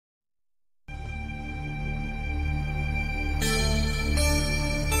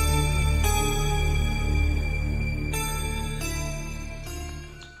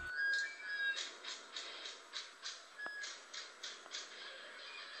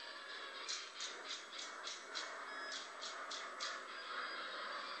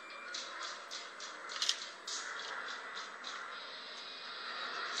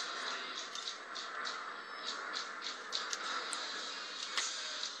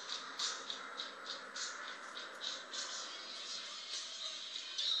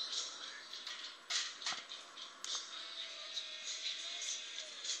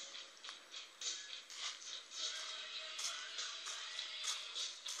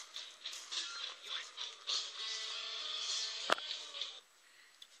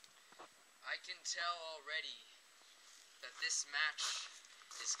tell already that this match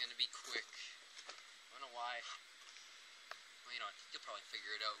is gonna be quick. I don't know why. Well, you know what, you'll probably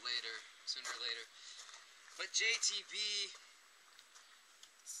figure it out later, sooner or later. But JTB,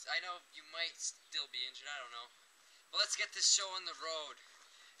 I know you might still be injured, I don't know. But let's get this show on the road,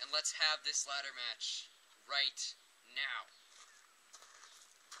 and let's have this ladder match right now.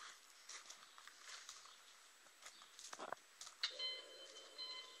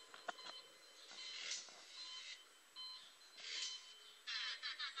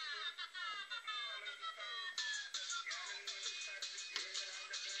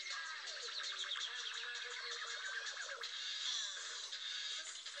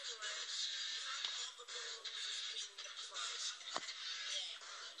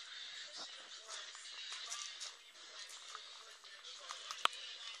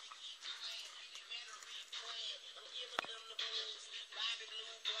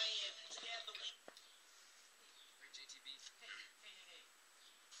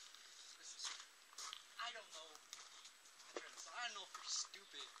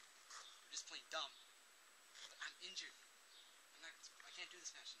 Stupid, or just plain dumb. But I'm injured. I can't do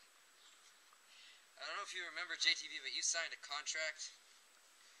this match tonight. I don't know if you remember JTV, but you signed a contract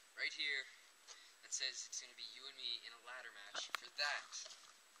right here that says it's going to be you and me in a ladder match for that.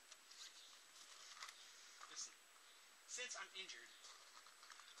 Listen, since I'm injured,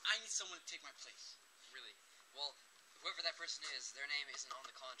 I need someone to take my place. Really? Well, whoever that person is, their name isn't on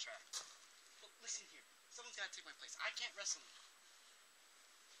the contract. Well, listen here. Someone's got to take my place. I can't wrestle them.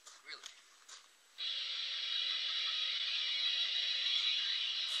 Really?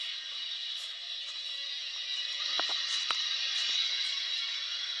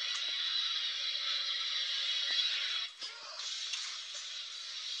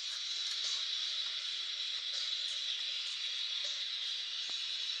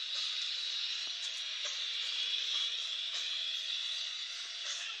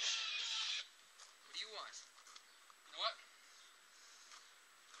 What do you want? You know what?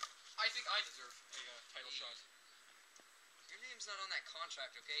 I think I deserve a title shot. Your name's not on that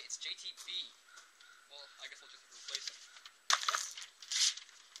contract, okay? It's JTB. Well, I guess I'll just replace him. What?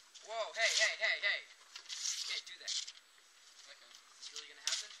 Whoa, hey. You can't do that. Okay. Is this really gonna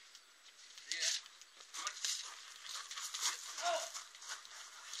happen? Yeah. What? Oh!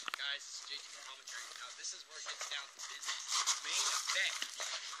 Guys, this is JTB commentary. Now, this is where it gets down to business. Main event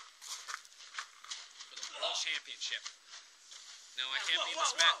for the World Championship. No, I can't be in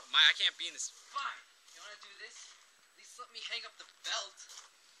this match. I can't be in this. Fine. You want to do this? At least let me hang up the belt.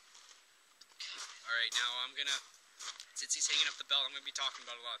 Alright, now I'm gonna... Since he's hanging up the belt, I'm gonna be talking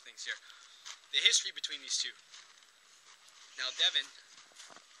about a lot of things here. The history between these two. Now, Devin...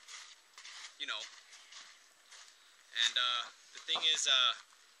 You know. And, the thing is,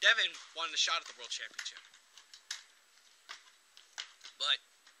 Devin wanted a shot at the World Championship. But,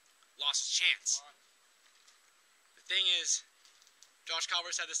 lost his chance. The thing is... Josh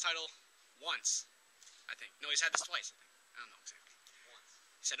Calver's had this title once, I think. No, he's had this twice, I think. I don't know exactly. Once.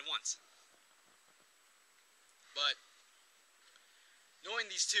 He said it once. But, knowing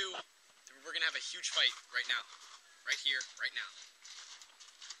these two, we're going to have a huge fight right now. Right here, right now.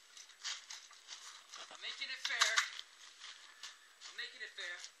 I'm making it fair. I'm making it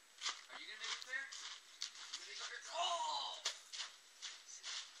fair. Are you going to make it fair? Oh!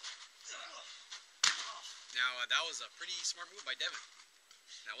 Now, that was a pretty smart move by Devin.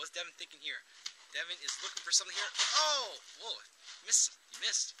 Now, what's Devin thinking here? Devin is looking for something here. Oh! Whoa! He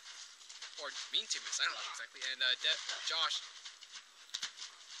missed. Or mean to miss. I don't know exactly. And, Josh.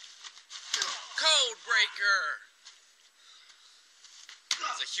 Code breaker!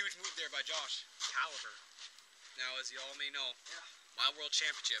 That's a huge move there by Josh. Calibre. Now, as you all may know, my World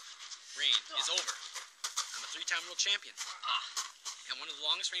Championship reign is over. I'm a 3-time World Champion. And one of the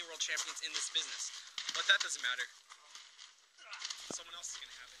longest reigning World Champions in this business. But that doesn't matter. Someone else is going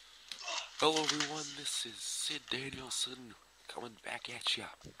to have it. Hello everyone, this is Sid Danielson coming back at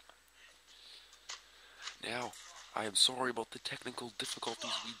ya. Now, I am sorry about the technical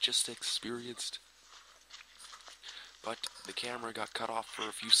difficulties we just experienced. But the camera got cut off for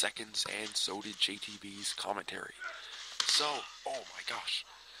a few seconds, and so did JTB's commentary. So, oh my gosh.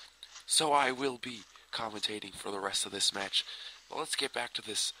 So I will be commentating for the rest of this match. Well, let's get back to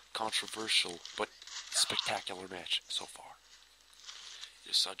this controversial but spectacular match so far.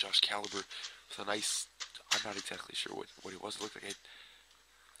 You saw Josh Calibre with a nice, I'm not exactly sure what it was. It looked like a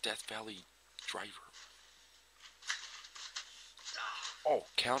Death Valley driver. Oh,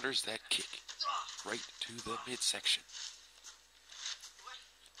 counters that kick right to the midsection.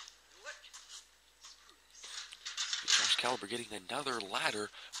 Josh Calibre getting another ladder.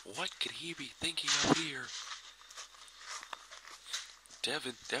 What could he be thinking of here?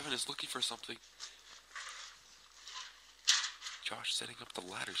 Devin is looking for something. Josh setting up the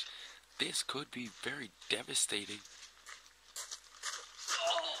ladders. This could be very devastating.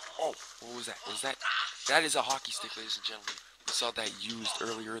 Oh, what was that? That is a hockey stick, ladies and gentlemen. We saw that used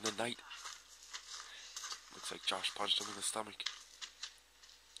earlier in the night. Looks like Josh punched him in the stomach.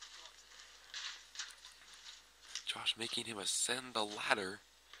 Josh making him ascend the ladder.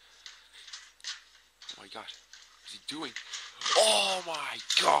 Oh my gosh. What's he doing? Oh my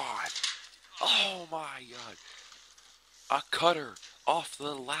god. Oh my god. A cutter off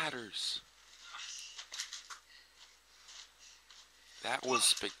the ladders. That was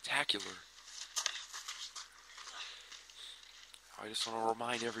spectacular. I just want to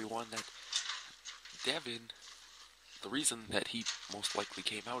remind everyone that Devin, the reason that he most likely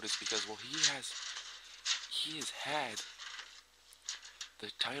came out is because, well, he has had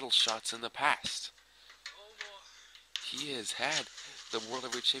the title shots in the past. He has had the World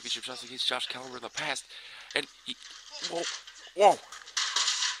Heavyweight Championship shots against Josh Calibre in the past, and he, whoa. Well,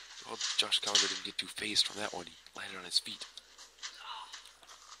 Josh Calibre didn't get too phased from that one. He landed on his feet.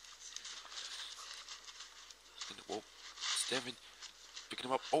 And, whoa, it's Devin picking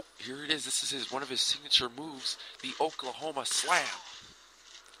him up. Oh, here it is. This is one of his signature moves, the Oklahoma Slam.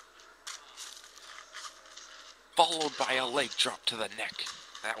 Followed by a leg drop to the neck.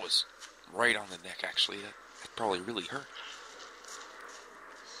 That was right on the neck, actually. That probably really hurt.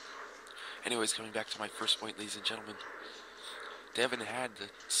 Anyways, coming back to my first point, ladies and gentlemen. Devin had the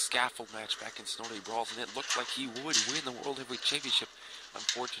scaffold match back in Snow Day Brawls, and it looked like he would win the World Heavyweight Championship.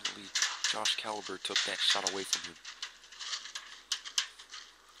 Unfortunately, Josh Calibre took that shot away from him.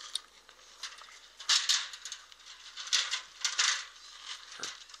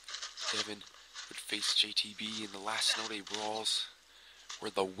 Devin would face JTB in the last Snow Day Brawls,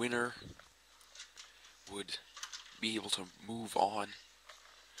 where the winner would be able to move on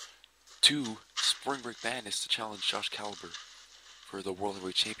to Spring Break Madness to challenge Josh Calibre for the World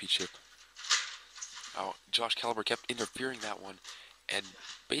Heavyweight Championship. Josh Calibre kept interfering that one and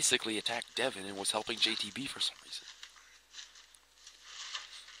basically attacked Devin and was helping JTB for some reason.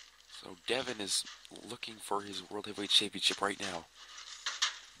 So Devin is looking for his World Heavyweight Championship right now.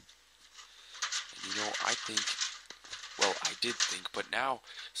 And you know, I did think, but now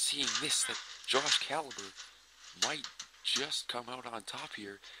seeing this, that Josh Calibre might just come out on top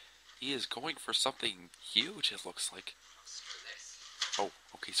here. He is going for something huge, it looks like. Oh,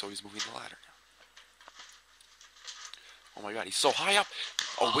 okay, so he's moving the ladder now. Oh my god, he's so high up.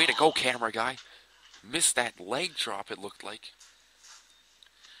 Oh, way to go, camera guy. Missed that leg drop, it looked like.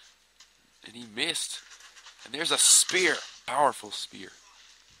 And he missed. And there's a spear. Powerful spear.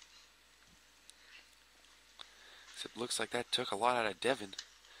 Except it looks like that took a lot out of Devin.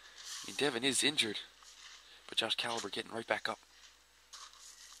 I mean, Devin is injured. But Josh Calibre getting right back up.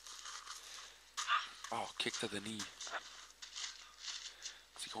 Oh, kick to the knee.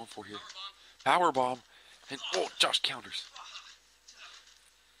 What's he going for here? Powerbomb. And, oh, Josh counters.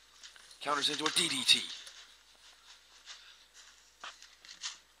 Counters into a DDT.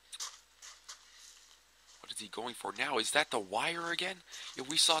 What is he going for now? Is that the wire again? Yeah,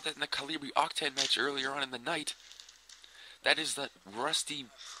 we saw that in the Calibre Octane match earlier on in the night. That is that rusty,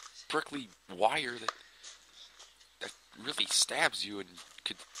 prickly wire that really stabs you and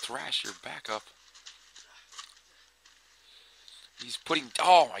could thrash your back up. He's putting,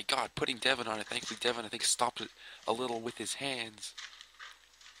 oh my god, putting Devin on it. Thankfully, Devin, I think, stopped it a little with his hands.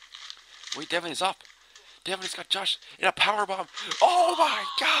 Wait, Devin is up. Devin has got Josh in a powerbomb. Oh my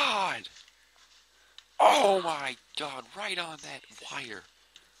god! Oh my god, right on that wire.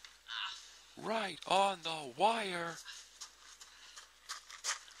 Right on the wire.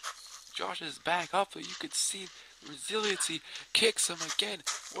 Josh is back up, but you could see the resiliency. Kicks him again.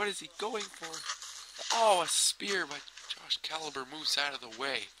 What is he going for? Oh, a spear, but Josh Calibre moves out of the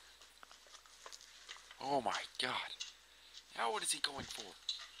way. Oh my god. Now what is he going for?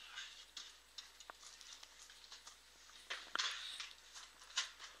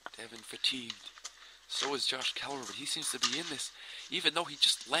 Devin fatigued. So is Josh Calibre, but he seems to be in this, even though he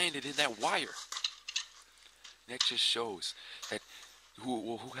just landed in that wire. That just shows that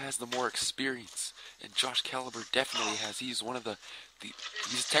who has the more experience, and Josh Calibre definitely has. He's one of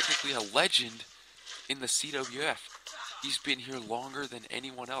he's technically a legend in the CWF. He's been here longer than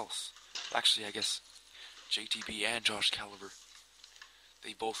anyone else. Actually, I guess JTB and Josh Calibre.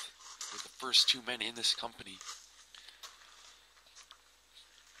 They both were the first two men in this company.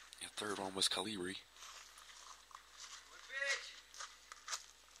 The third one was Calibre.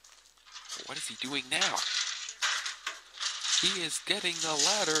 What is he doing now? he is getting the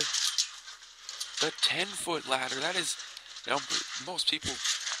ladder. The 10-foot ladder. That is, most people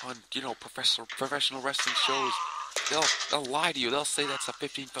on, professional wrestling shows, they'll lie to you. They'll say that's a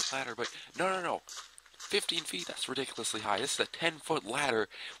 15-foot ladder, but no. 15 feet, that's ridiculously high. This is a 10-foot ladder,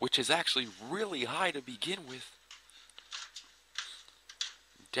 which is actually really high to begin with.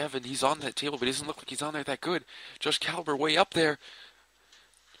 Devin, he's on that table, but he doesn't look like he's on there that good. Josh Calibre way up there.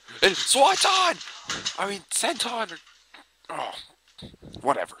 And Swanton! Senton. Oh,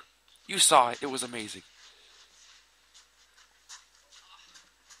 whatever. You saw it. It was amazing.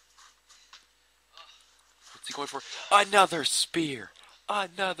 What's he going for? Another spear.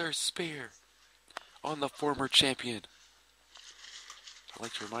 Another spear on the former champion. I'd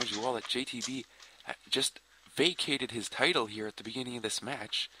like to remind you all that JTB just vacated his title here at the beginning of this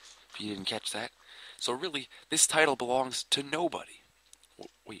match, if you didn't catch that. So really, this title belongs to nobody.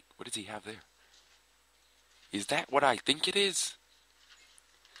 Wait, what does he have there? Is that what I think it is?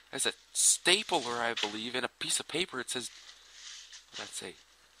 There's a stapler, I believe, and a piece of paper. It says, what did that say?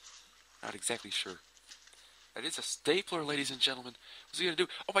 Not exactly sure. That is a stapler, ladies and gentlemen. What's he going to do?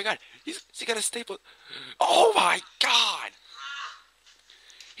 Oh my god, is he got a stapler? Oh my god!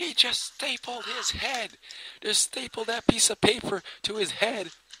 He just stapled his head. Just stapled that piece of paper to his head.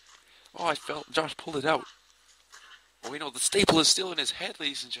 Oh, I felt Josh pulled it out. Oh, wait, no, the staple is still in his head,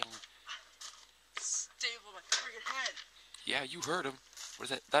 ladies and gentlemen. Staple my friggin' head. Yeah, you heard him. What is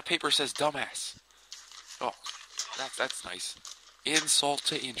that? That paper says dumbass. Oh, that's nice. Insult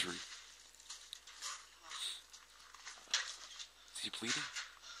to injury. Is he bleeding?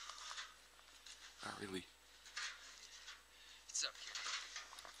 Not really. It's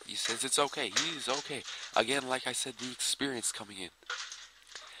okay. He says it's okay. He's okay. Again, like I said, the experience coming in.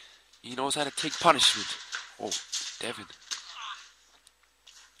 He knows how to take punishment. Oh, Devin.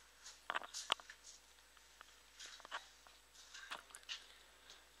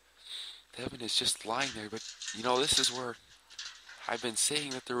 Devin is just lying there, but, this is where I've been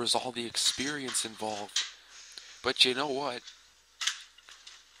saying that there was all the experience involved. But you know what?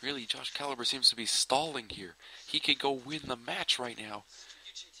 Really, Josh Calibre seems to be stalling here. He could go win the match right now.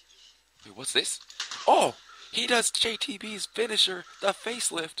 Wait, what's this? Oh! He does JTB's finisher, the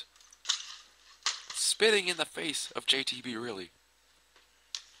facelift. Spitting in the face of JTB, really.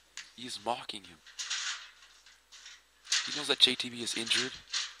 He's mocking him. He knows that JTB is injured.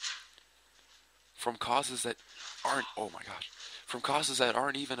 From causes that aren't... Oh my gosh. From causes that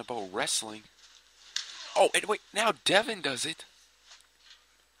aren't even about wrestling. Oh, and wait, now Devin does it.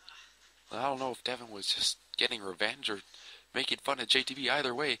 I don't know if Devin was just getting revenge or making fun of JTB.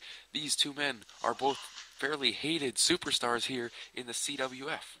 Either way, these two men are both fairly hated superstars here in the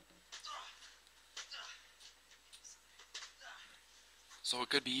CWF. So it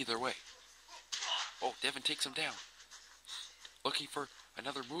could be either way. Oh, Devin takes him down. Looking for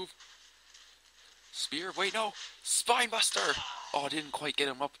another move. Spear? Wait, no. Spinebuster! Oh, didn't quite get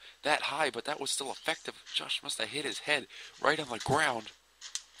him up that high, but that was still effective. Josh must have hit his head right on the ground.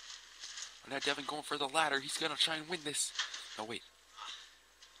 Now Devin going for the ladder. He's going to try and win this. No, wait.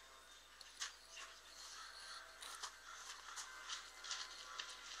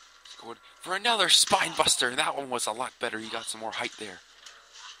 He's going for another spine buster. That one was a lot better. He got some more height there.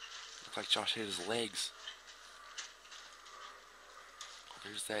 Looked like Josh hit his legs.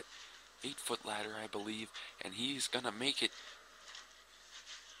 There's that 8-foot ladder, I believe. And he's going to make it.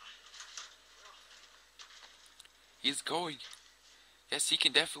 He's going. Yes, he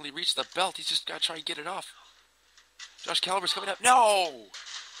can definitely reach the belt. He's just got to try and get it off. Josh Calibre's coming up. No!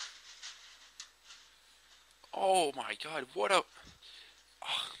 Oh my god, what a...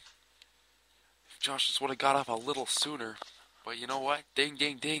 Oh. If Josh just would have got off a little sooner. But you know what? Ding,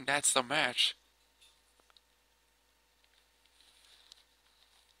 ding, ding. That's the match.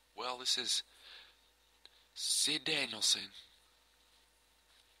 Well, this is Sid Danielson.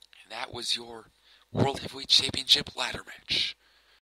 And that was your World Heavyweight Championship ladder match.